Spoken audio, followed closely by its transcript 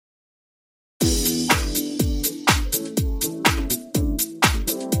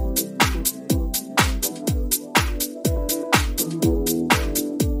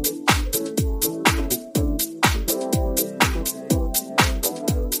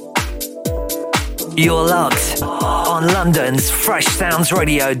You're locked on London's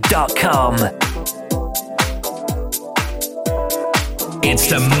FreshSoundsRadio.com. It's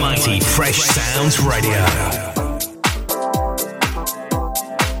the mighty Fresh Sounds Radio.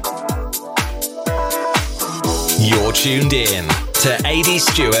 You're tuned in to A.D.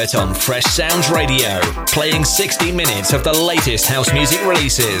 Stewart on Fresh Sounds Radio, playing 60 minutes of the latest house music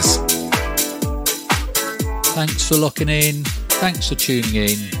releases. Thanks for locking in. Thanks for tuning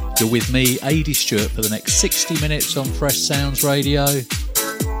in. You're with me, A.D. Stewart, for the next 60 minutes on Fresh Sounds Radio.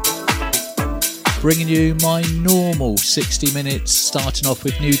 Bringing you my normal 60 minutes, starting off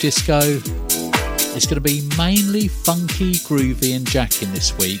with new disco. It's going to be mainly funky, groovy and jacking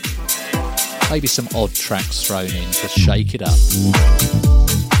this week. Maybe some odd tracks thrown in to shake it up.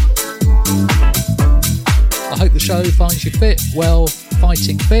 I hope the show finds you fit, well,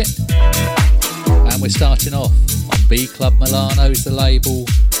 fighting fit. And we're starting off on B Club Milano's the label,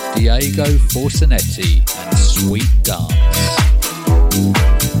 Diego Forzanetti and Sweet Dance.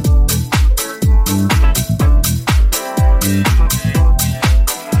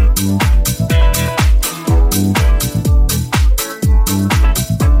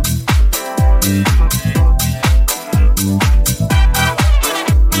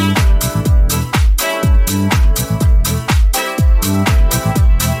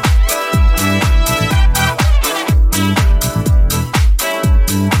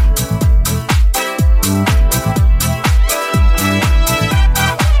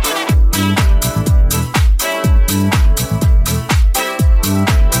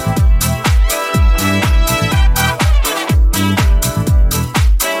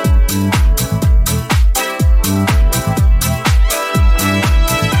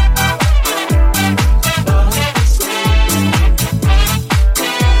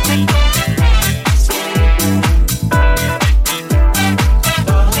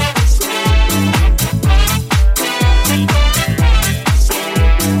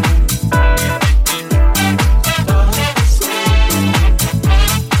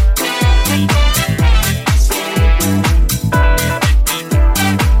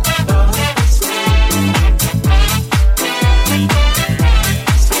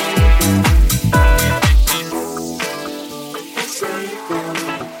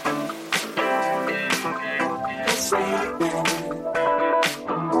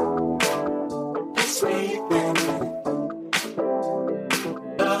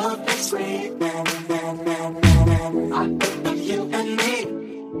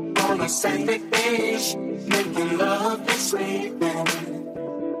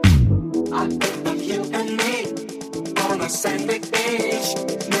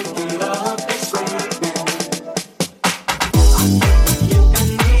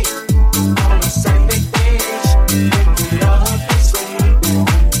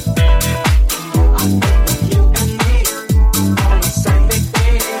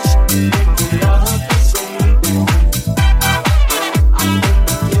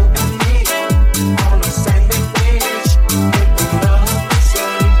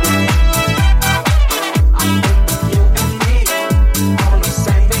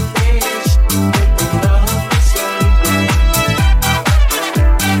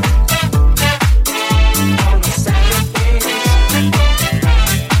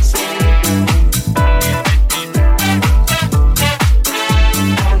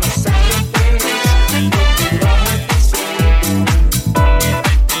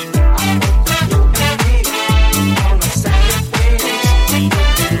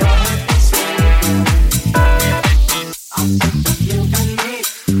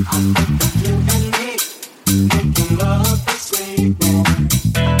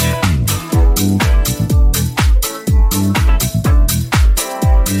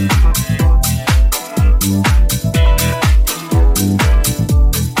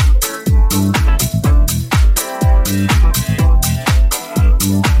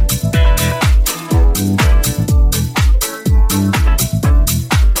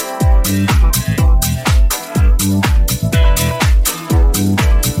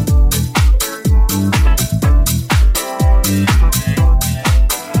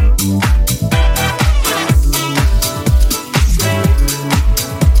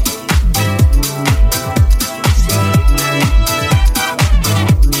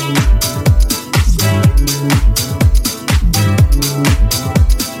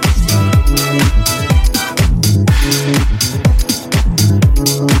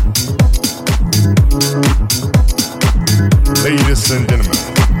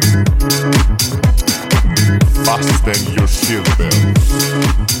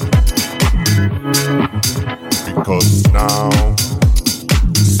 Because now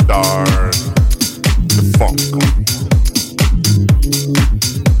start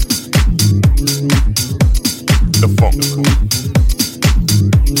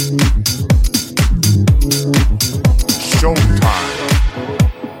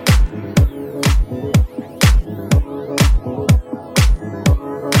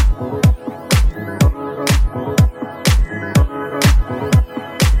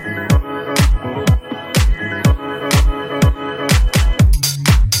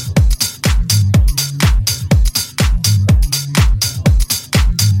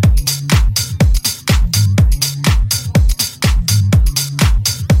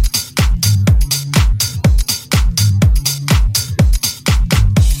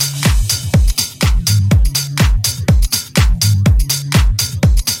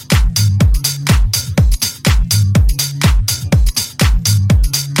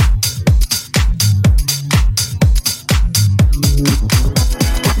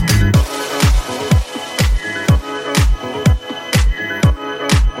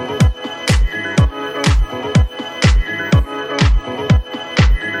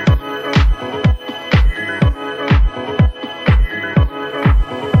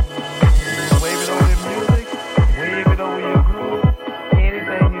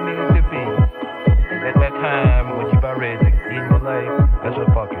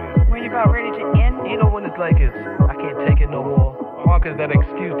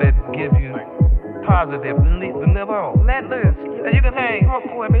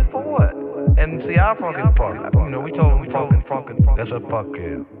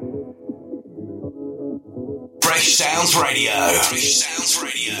Fresh Sounds Radio. Fresh Sounds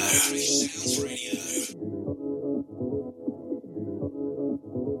Radio.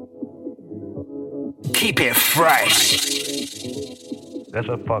 Keep it fresh. That's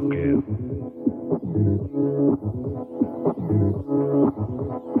a fuck you.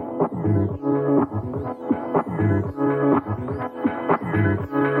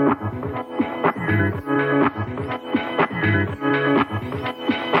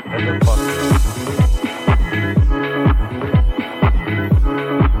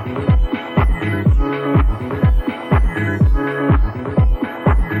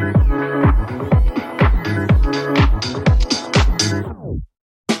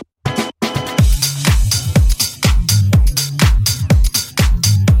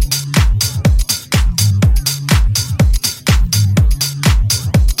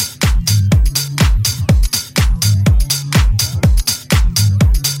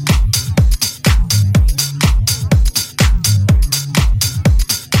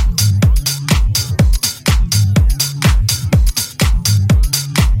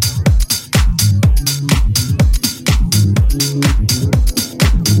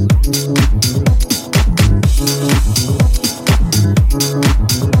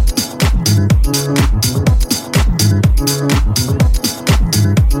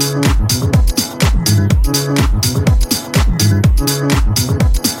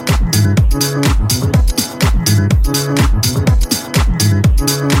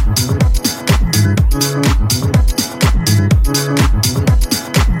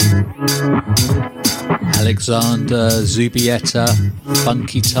 Alexander Zubieta,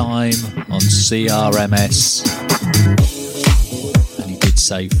 Funky Time on CRMS. And he did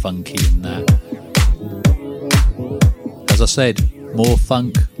say funky in that. As I said, more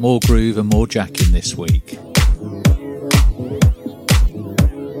funk, more groove and more jacking this week.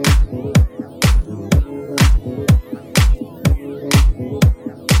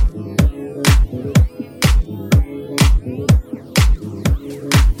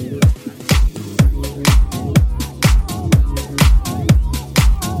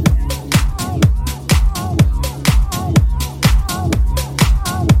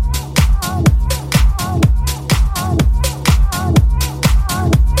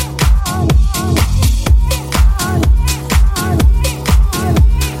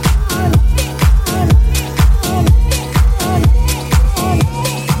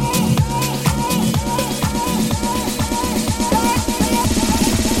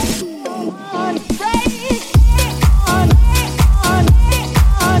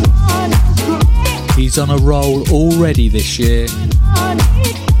 He's on a roll already this year.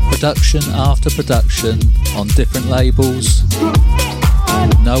 Production after production on different labels.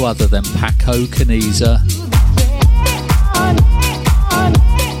 No other than Paco Caniza.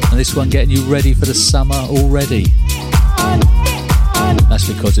 And this one getting you ready for the summer already. That's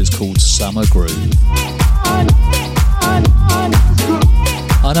because it's called Summer Groove.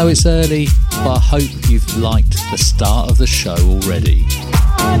 I know it's early, but I hope you've liked the start of the show already.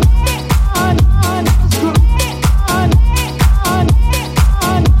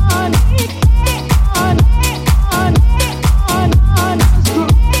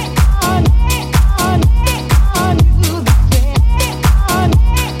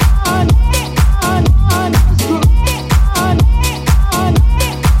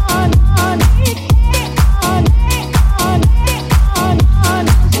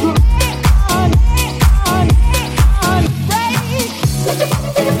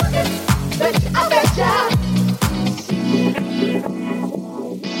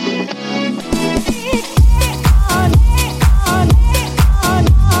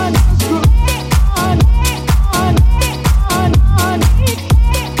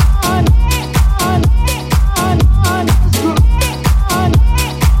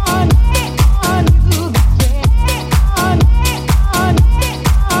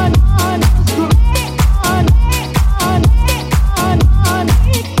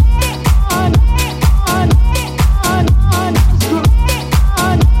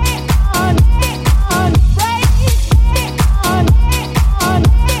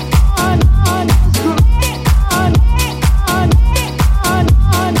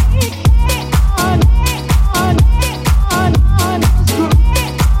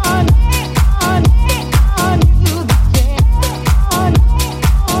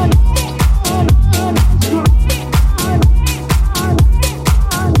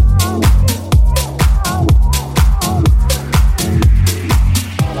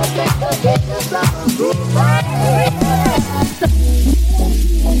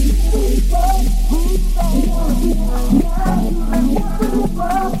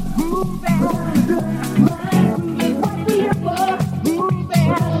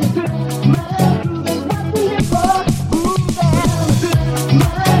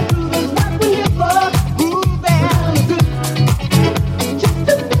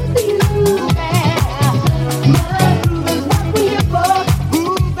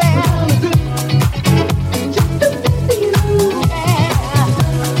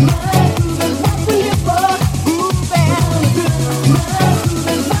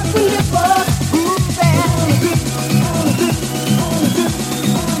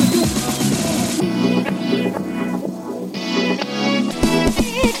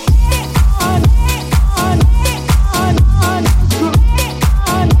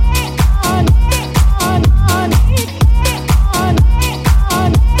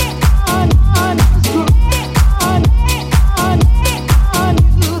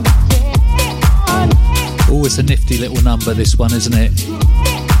 little number, this one, isn't it?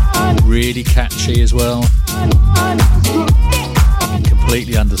 Really catchy as well. I can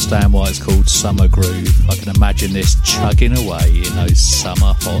completely understand why it's called Summer Groove. I can imagine this chugging away in those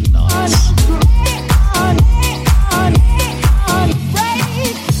summer hot nights.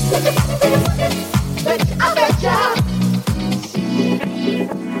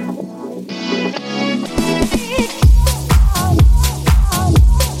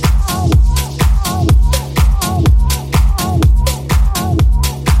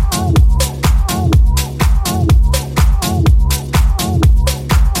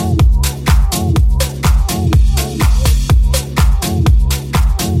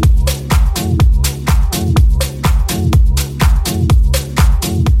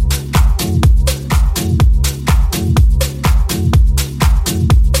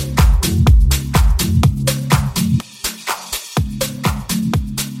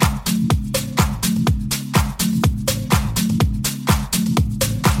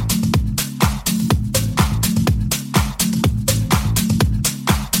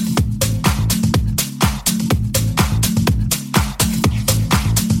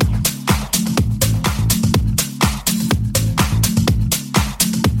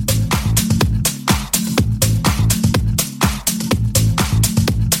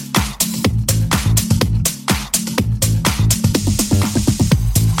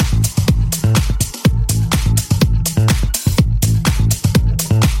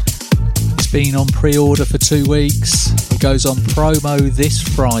 Been on pre-order for 2 weeks. It goes on promo this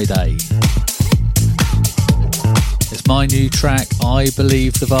Friday. It's my new track, I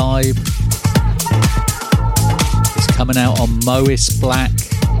Believe the Vibe. It's coming out on Mois Black.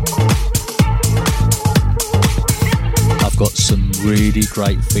 I've got some really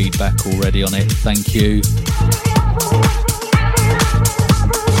great feedback already on it. Thank you.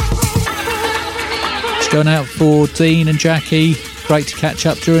 It's going out for Dean and Jackie. Great to catch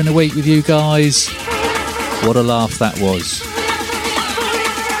up during the week with you guys. What a laugh that was.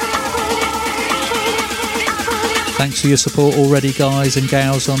 Thanks for your support already, guys and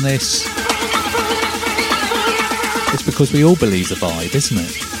gals, on this. It's because we all believe the vibe, isn't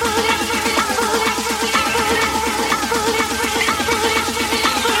it?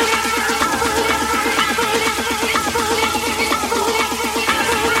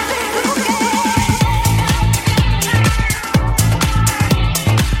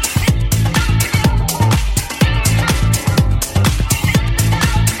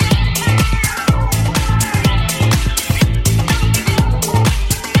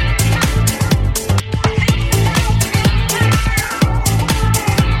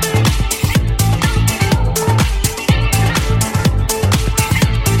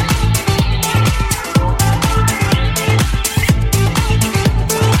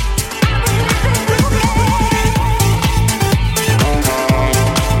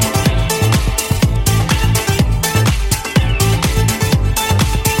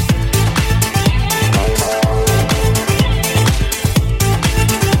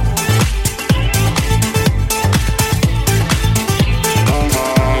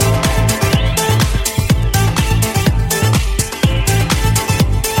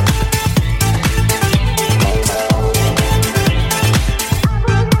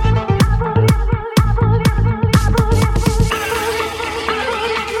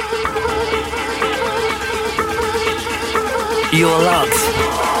 You're locked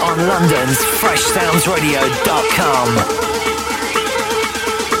on London's FreshSoundsRadio.com.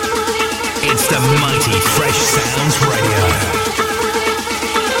 It's the mighty Fresh Sounds Radio.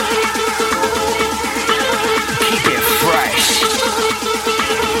 Keep it fresh.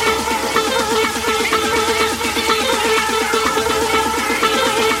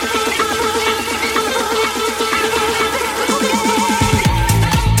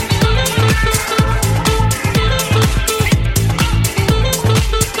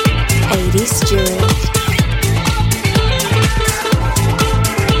 Stewart.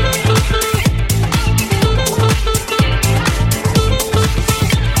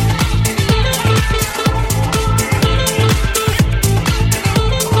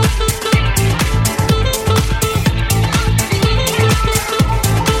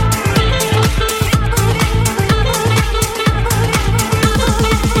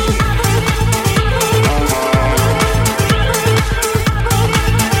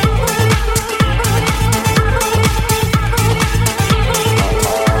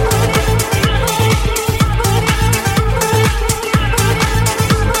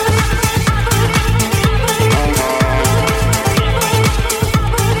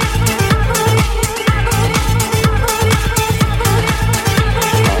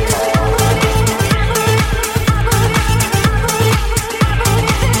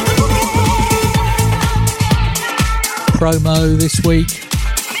 promo this week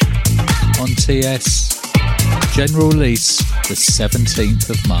on TS. General release the 17th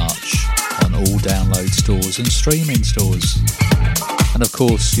of March on all download stores and streaming stores. And of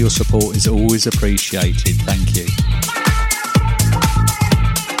course, your support is always appreciated. Thank you.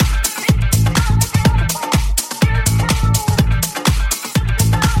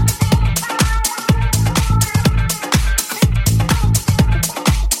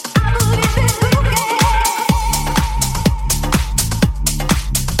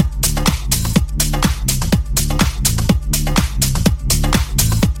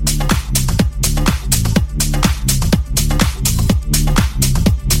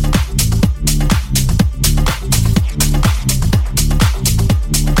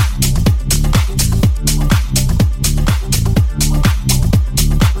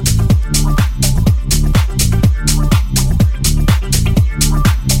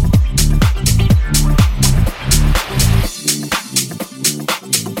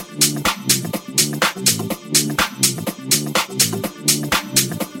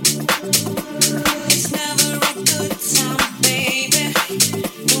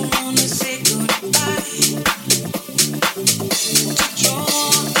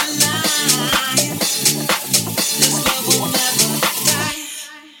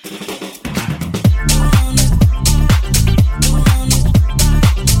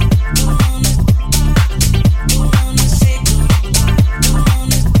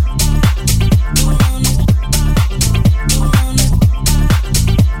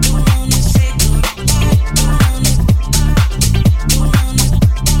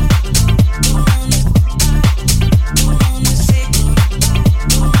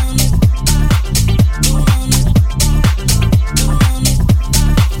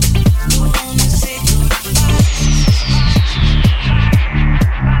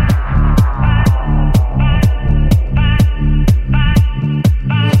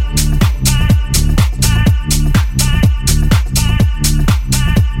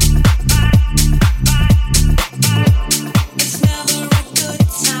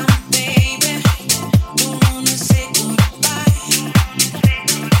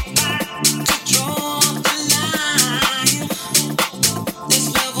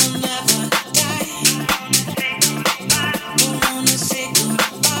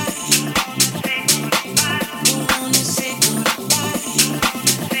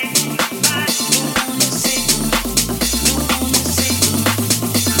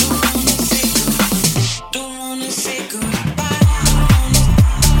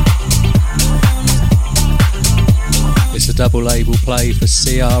 Double label play for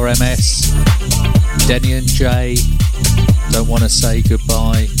CRMS, Denny and Jay, Don't Wanna Say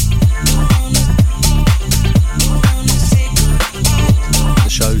Goodbye. The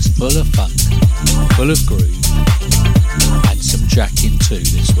show's full of funk, full of groove, and some jacking too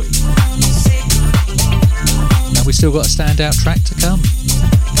this week. And we still got a standout track to come.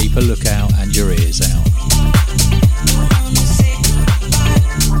 Keep a lookout and your ears out.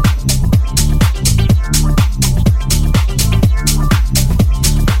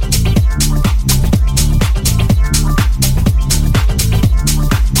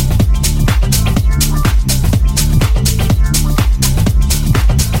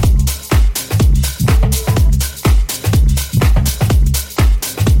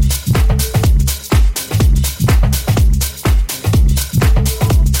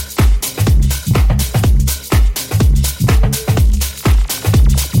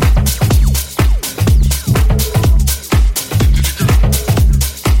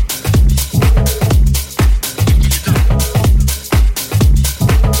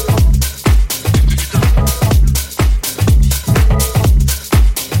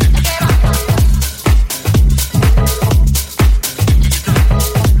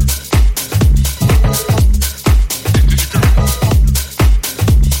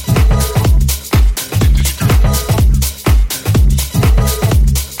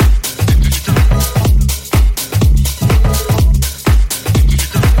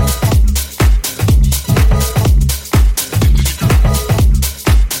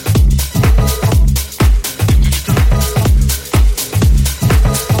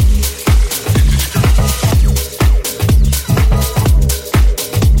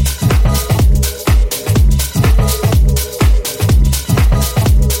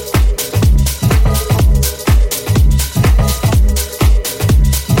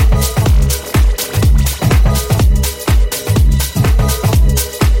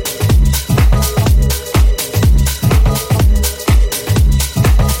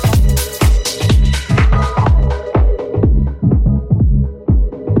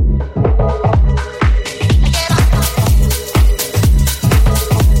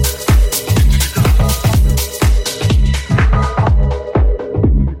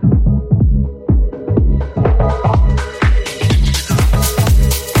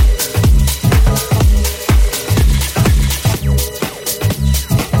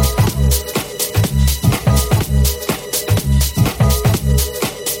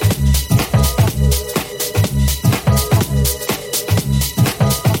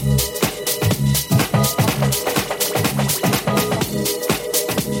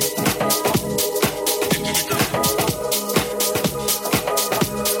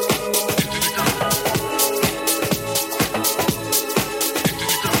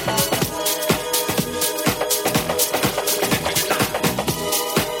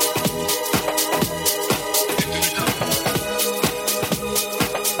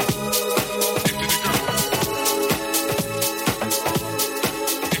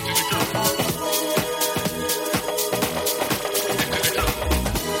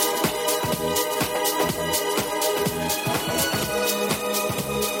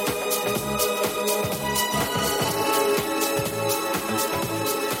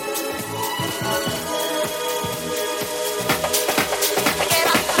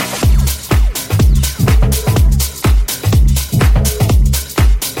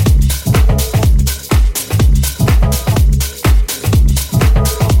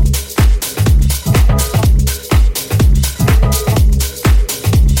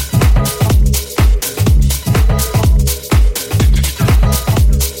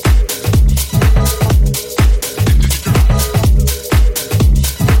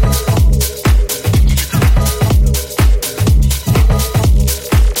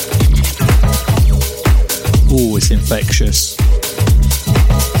 That's infectious.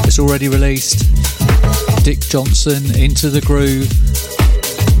 It's already released. Dick Johnson, Into the Groove.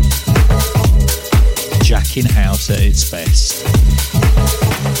 Jacking house at its best.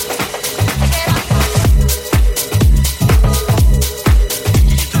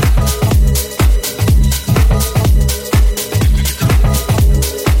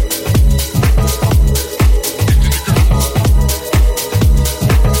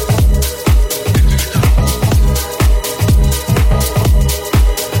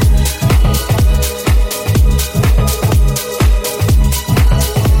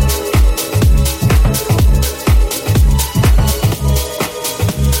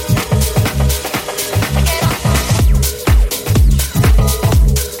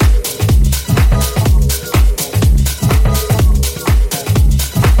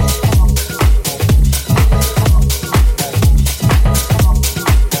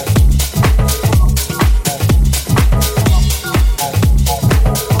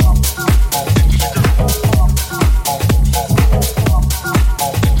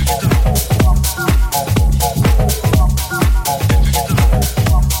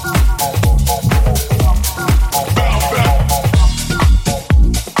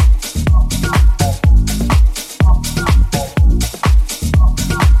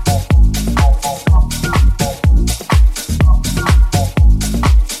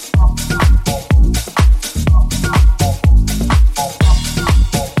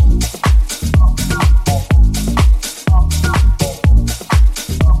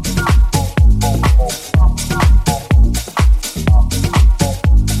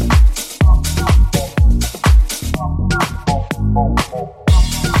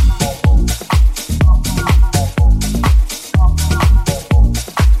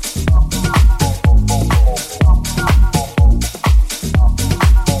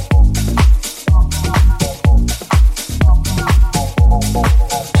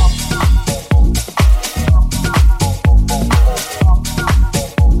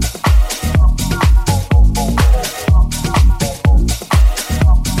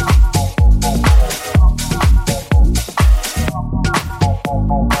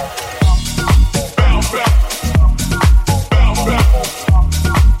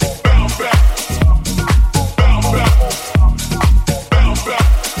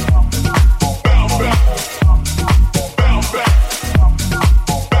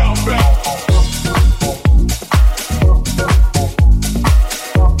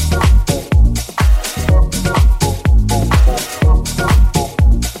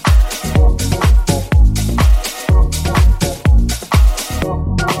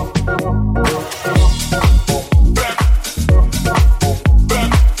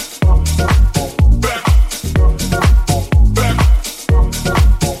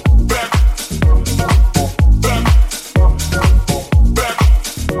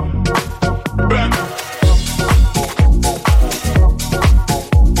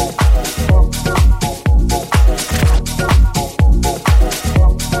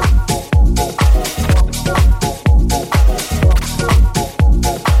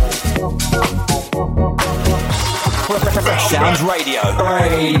 Sounds Radio. Bounce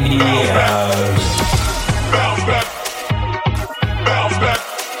back. Bounce back. Bounce back.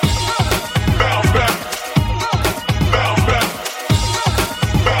 Bounce back. Bounce back. Bounce back.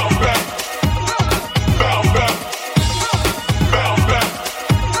 Bounce back. Bounce back. Bounce back. Bounce back.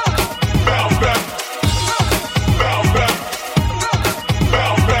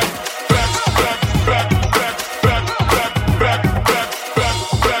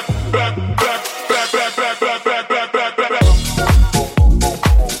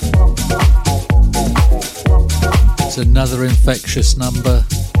 It's another infectious number.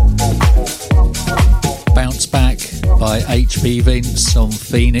 Bounce Back by HB Vince on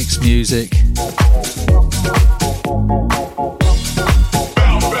Phoenix Music.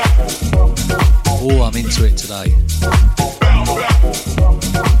 Oh, I'm into it today.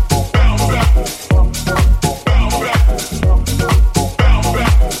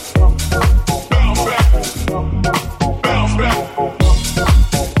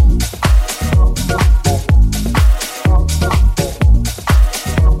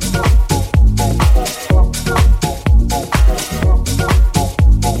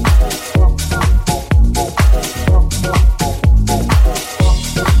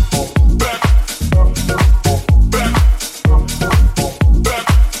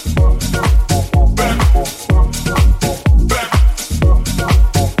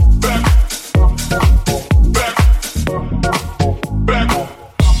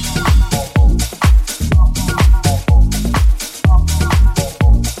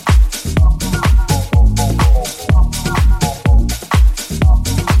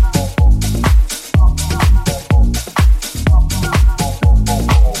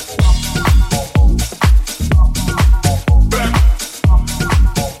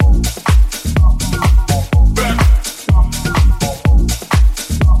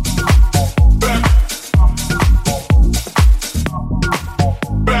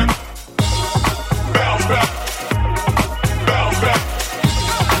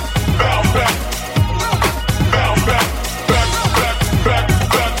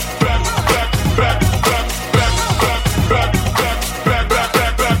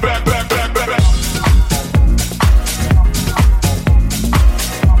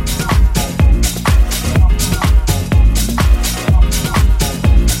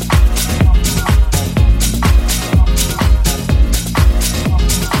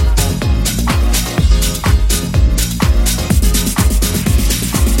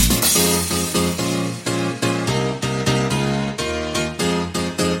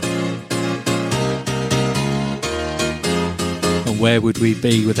 where would we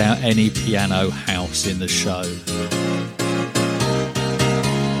be without any piano house in the show?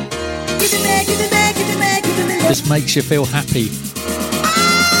 Just makes you feel happy.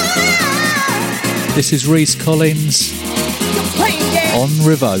 This is Reese Collins on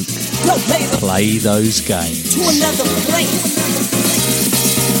Revoke. Play those games. To another place.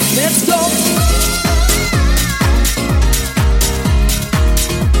 Let's go.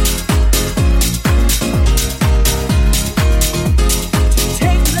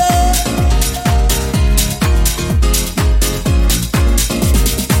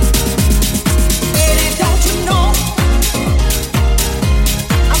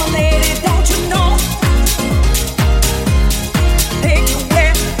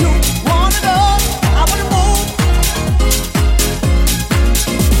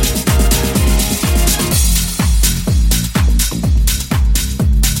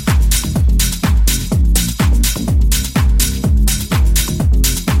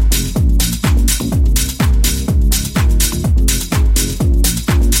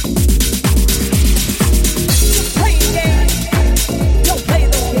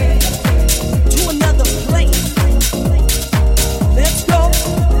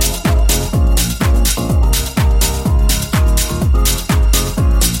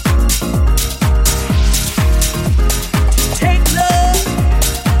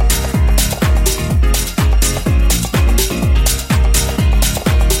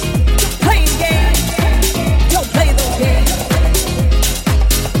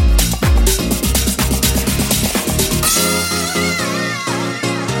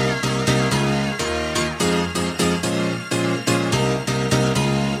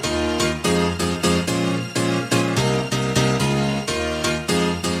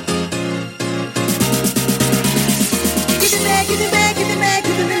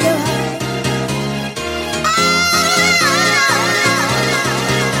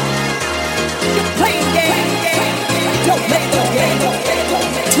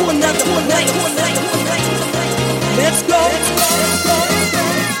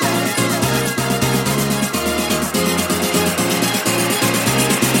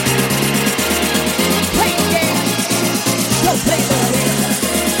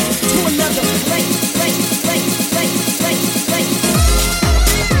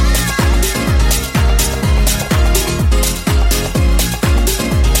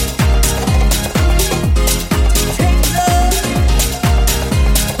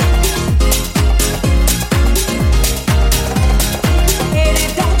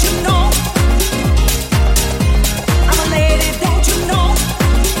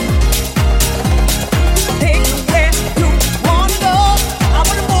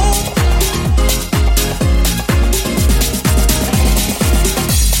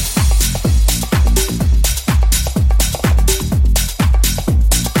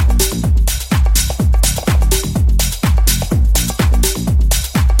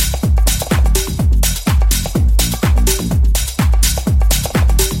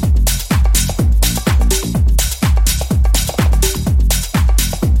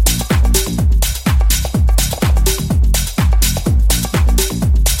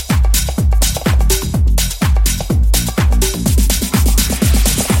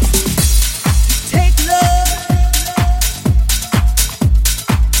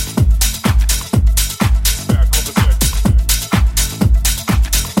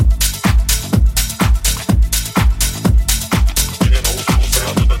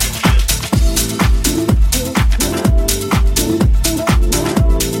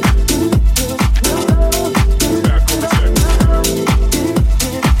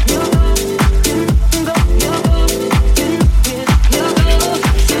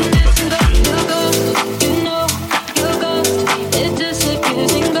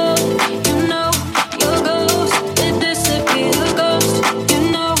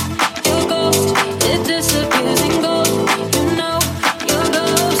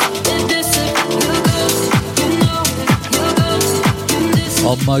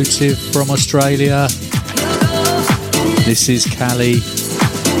 Motive from Australia. This is Callie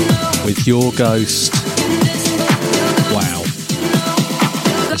with Your Ghost. Wow.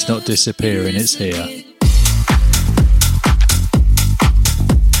 It's not disappearing, it's here.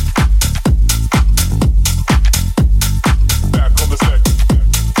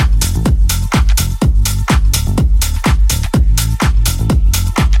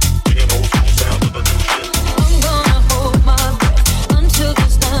 Until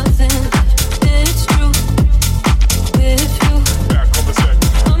there's nothing,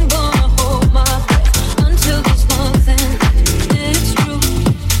 it's true.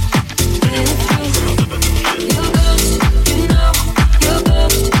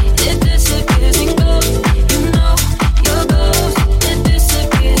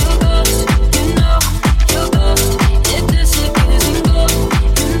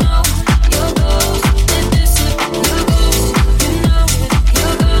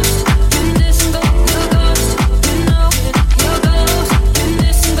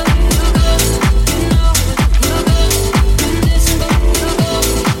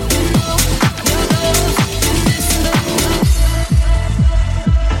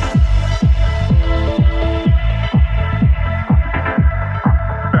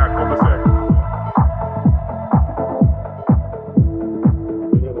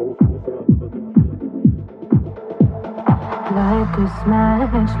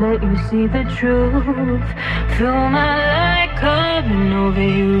 smash, let you see the truth. Feel my light coming over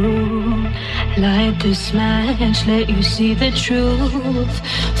you. Light to smash, let you see the truth.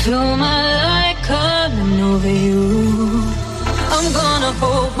 Feel my light coming over you. I'm gonna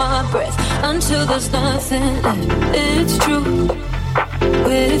hold my breath until there's nothing left. It's true,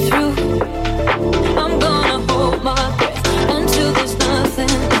 we're through. I'm gonna hold my breath until there's nothing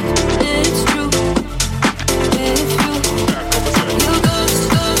left. It's true, we're through. You go,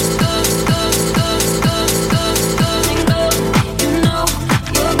 go, go, go, go, go, go, go, and go. You know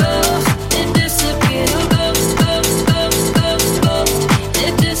your ghost, it disappears. Your ghost, ghost, ghost, ghost, ghost,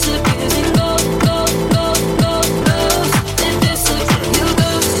 it disappears. And go, go, go, go, ghost, it disappears. Your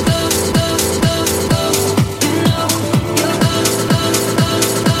ghost, ghost, ghost, ghost, ghost, you know your ghost, ghost,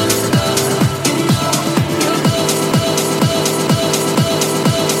 ghost, ghost, ghost, you know your ghost, ghost, ghost,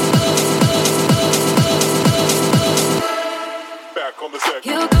 ghost. Back on the set.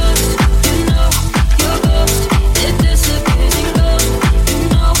 Your ghost, you know your ghost, it disappears. And go, you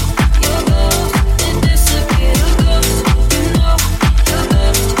know your ghost, it disappears. Your ghost, you know your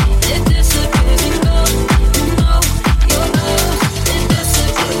ghost, it disappears. And go, you know your ghost, it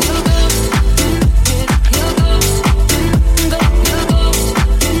disappears. Your ghost, your ghost, go, your ghost,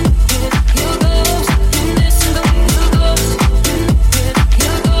 your ghost, and this and go, your ghost,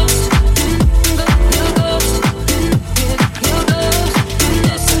 your ghost, go, your ghost, your ghost, and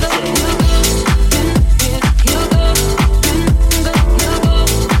this and go, your ghost, your ghost, go, your ghost,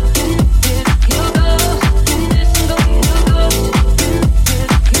 your ghost, and this and go, your ghost,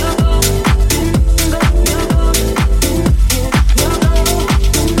 your ghost,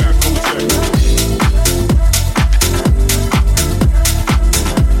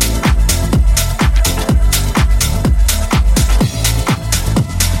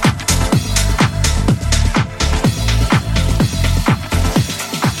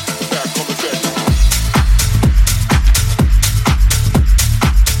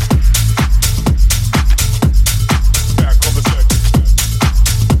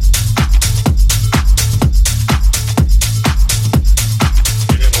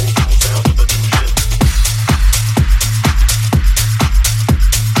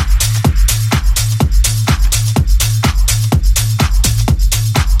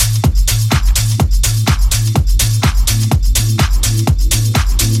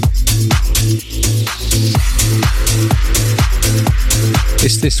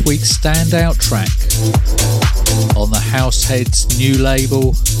 It's this week's standout track on the Househeads new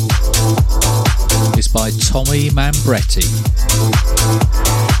label. It's by Tommy Mambretti.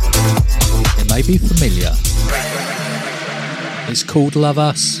 It may be familiar. It's called Love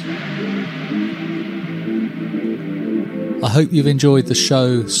Us. I hope you've enjoyed the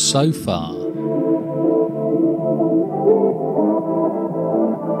show so far.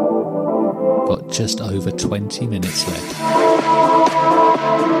 Got just over 20 minutes left.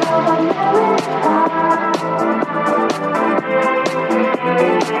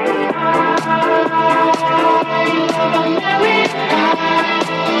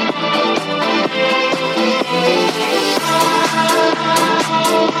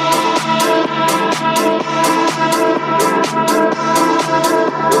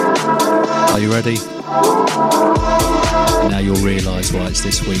 Are you ready? Now you'll realise why it's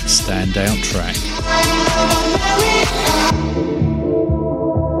this week's standout track.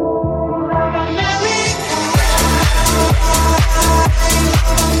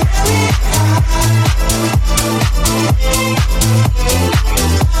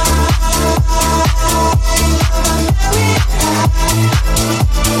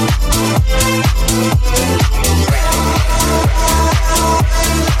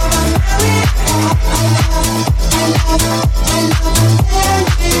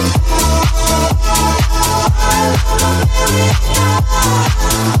 I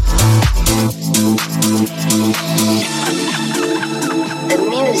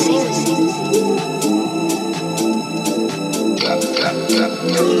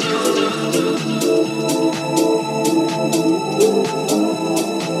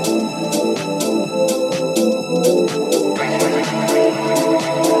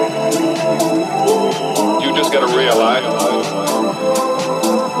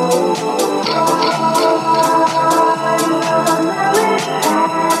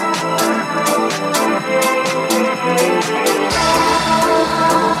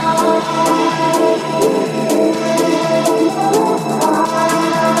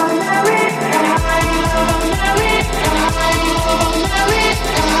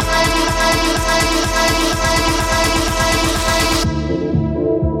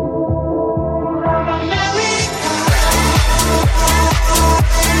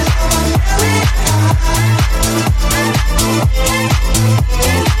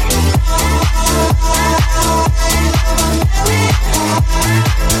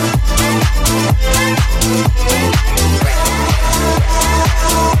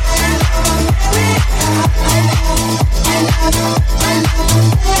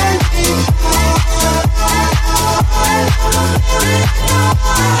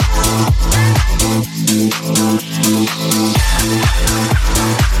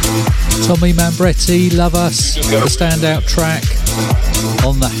Tommy Mambretti, Love Us, the standout track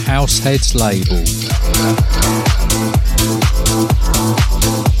on the Househeads label.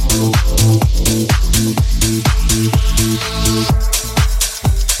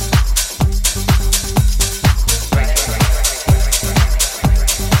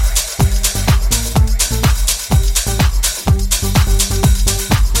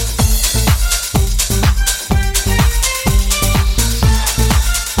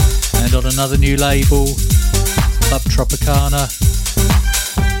 Another new label, Club Tropicana,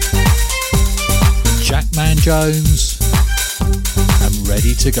 Jackman Jones, and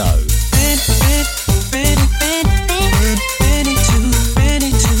Ready to Go.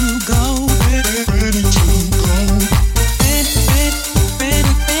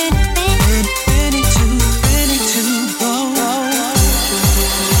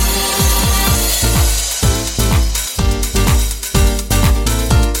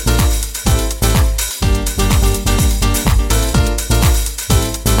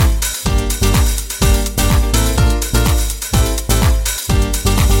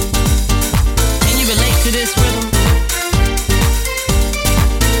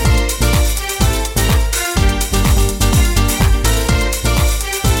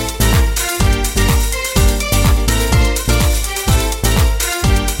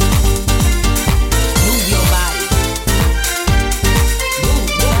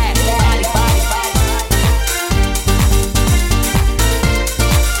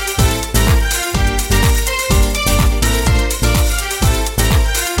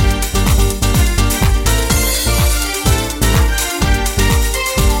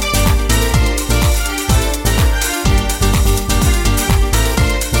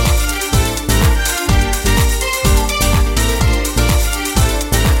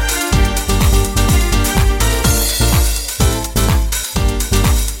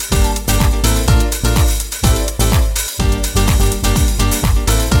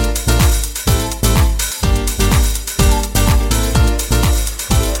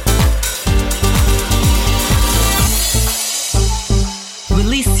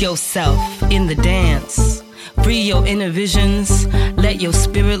 Yourself in the dance, free your inner visions, let your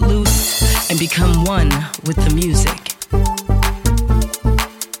spirit loose and become one with the music.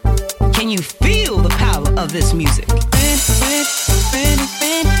 Can you feel the power of this music?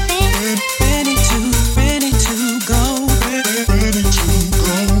 Ready to go. Ready to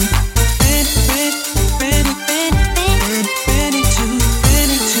go.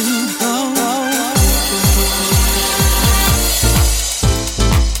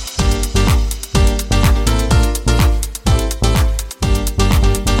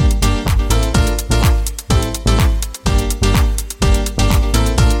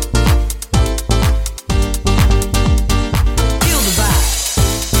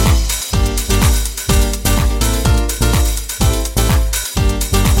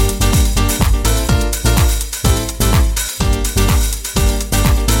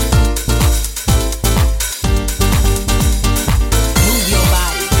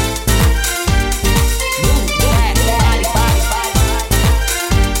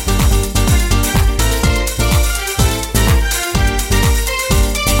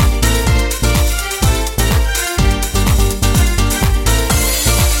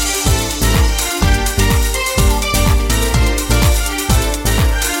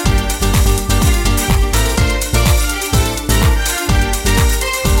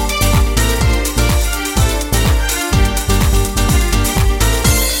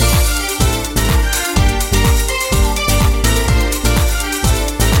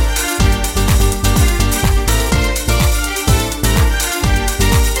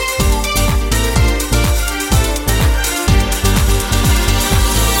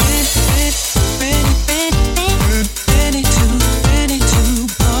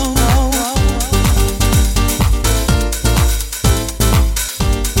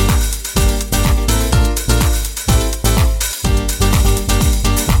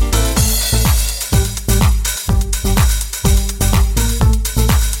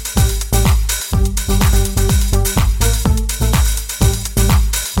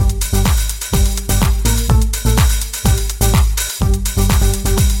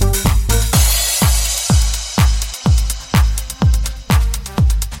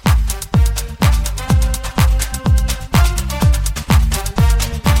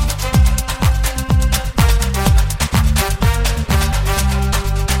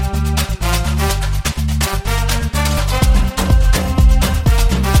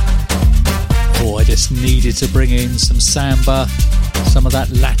 Needed to bring in some samba, some of that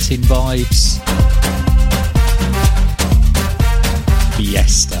Latin vibes.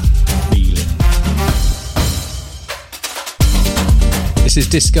 Fiesta. This is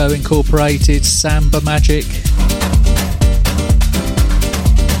Disco Incorporated, Samba Magic.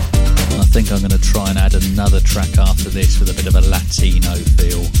 I think I'm going to try and add another track after this with a bit of a Latino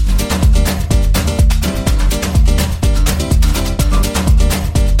feel.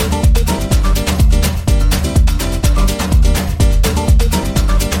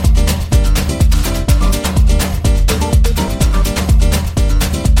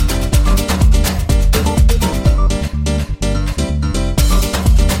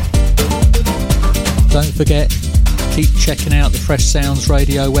 Don't forget, keep checking out the Fresh Sounds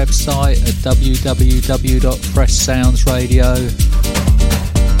Radio website at www.freshsoundsradio,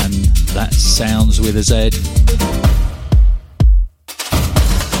 and that sounds with a Z.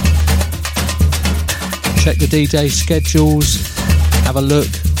 Check the DJ schedules, have a look,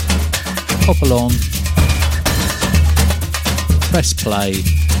 pop along, press play,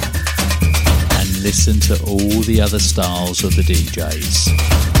 and listen to all the other styles of the DJs.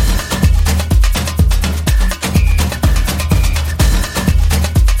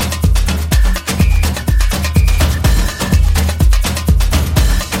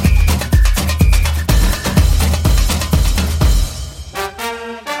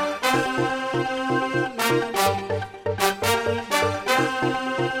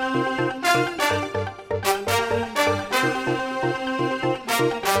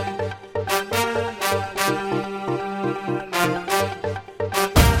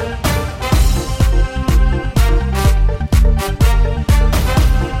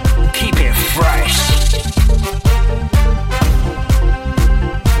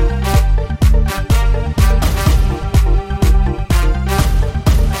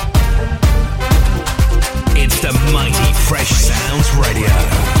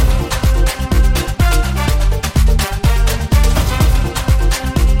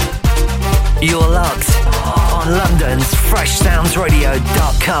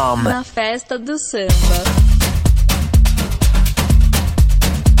 Na festa do samba.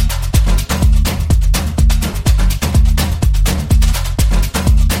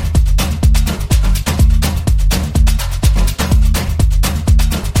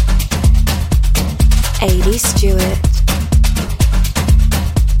 A.D. Stewart.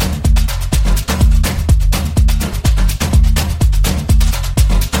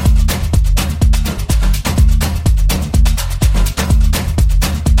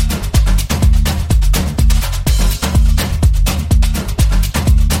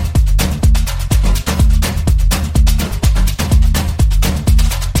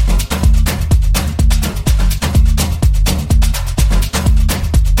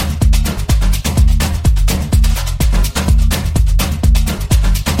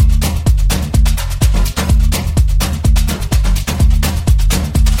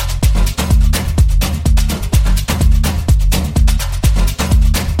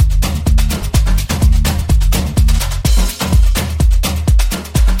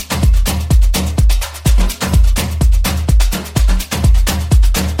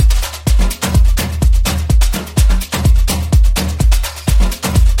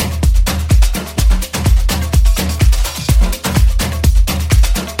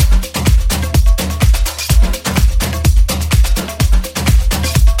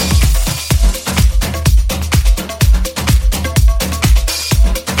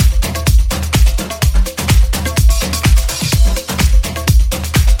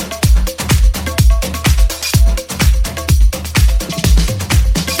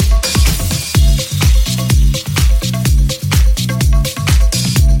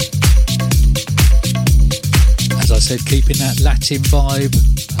 Keeping that Latin vibe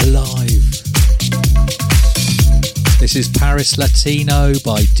alive. This is Paris Latino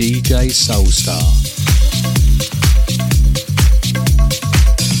by DJ Soulstar.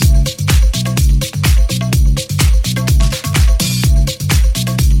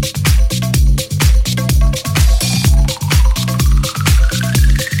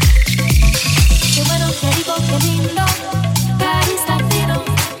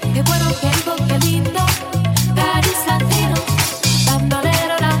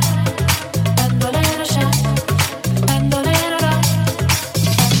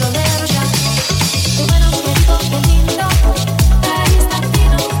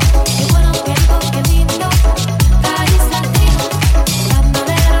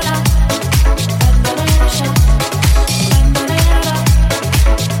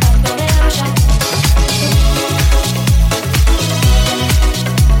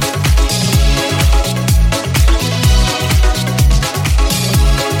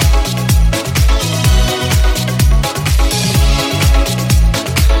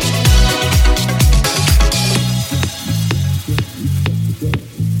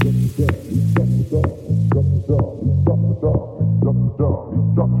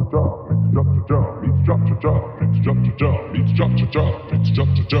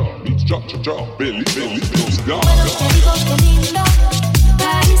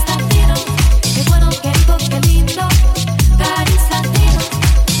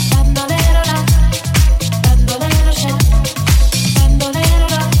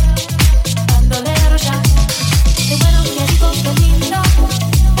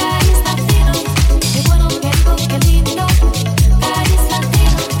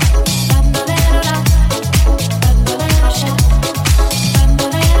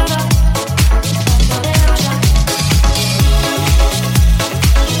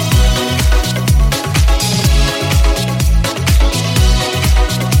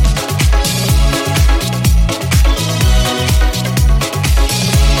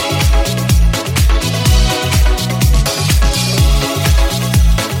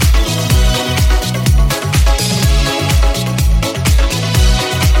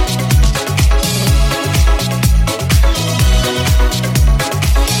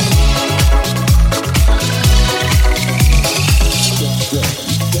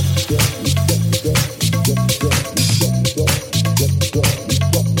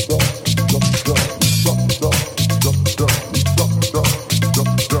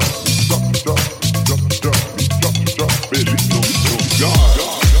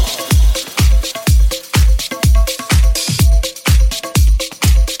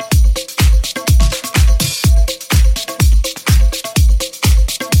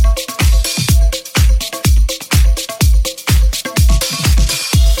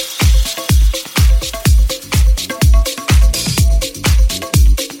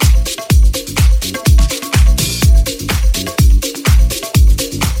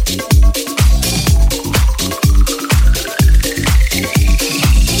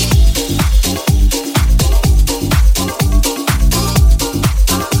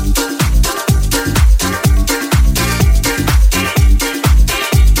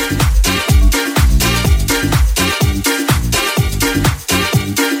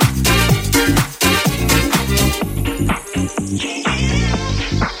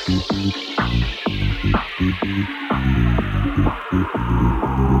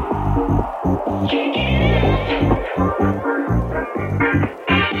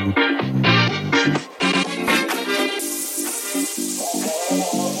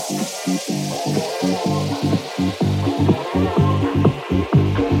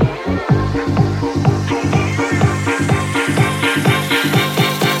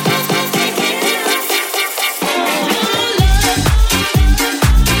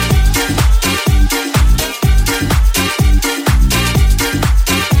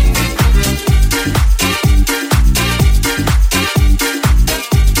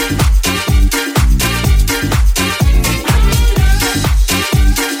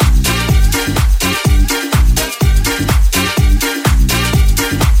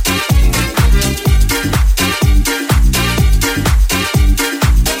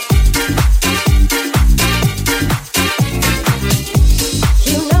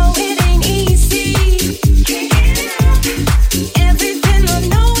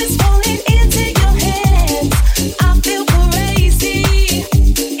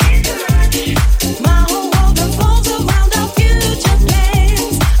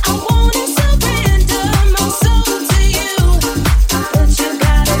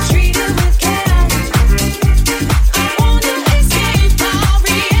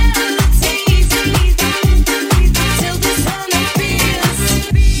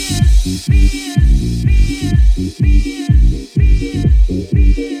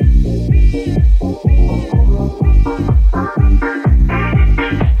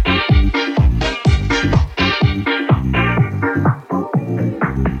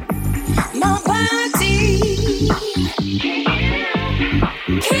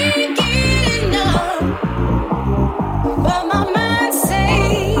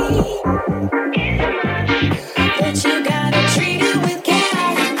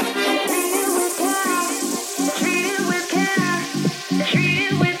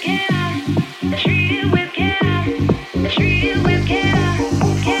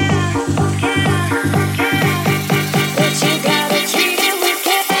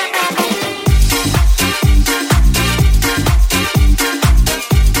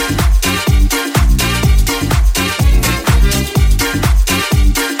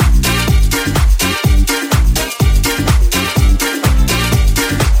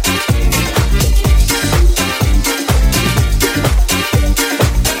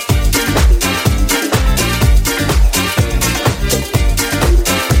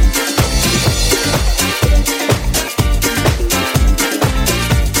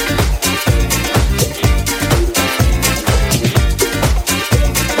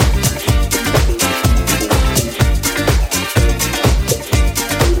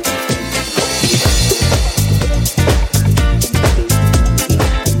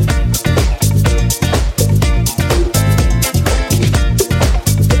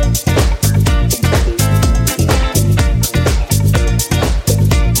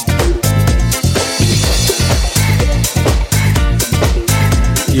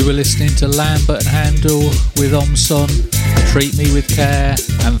 You were listening to Lambert and Handel with Omson, Treat Me With Care,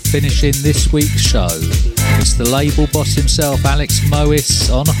 and finishing this week's show, it's the label boss himself, Alex Mois,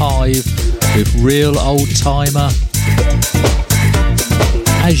 on Hive with Real Old Timer.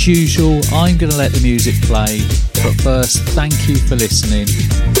 As usual, I'm going to let the music play, but first, thank you for listening.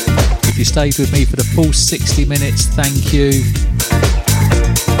 If you stayed with me for the full 60 minutes, thank you.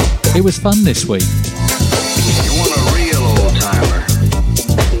 It was fun this week.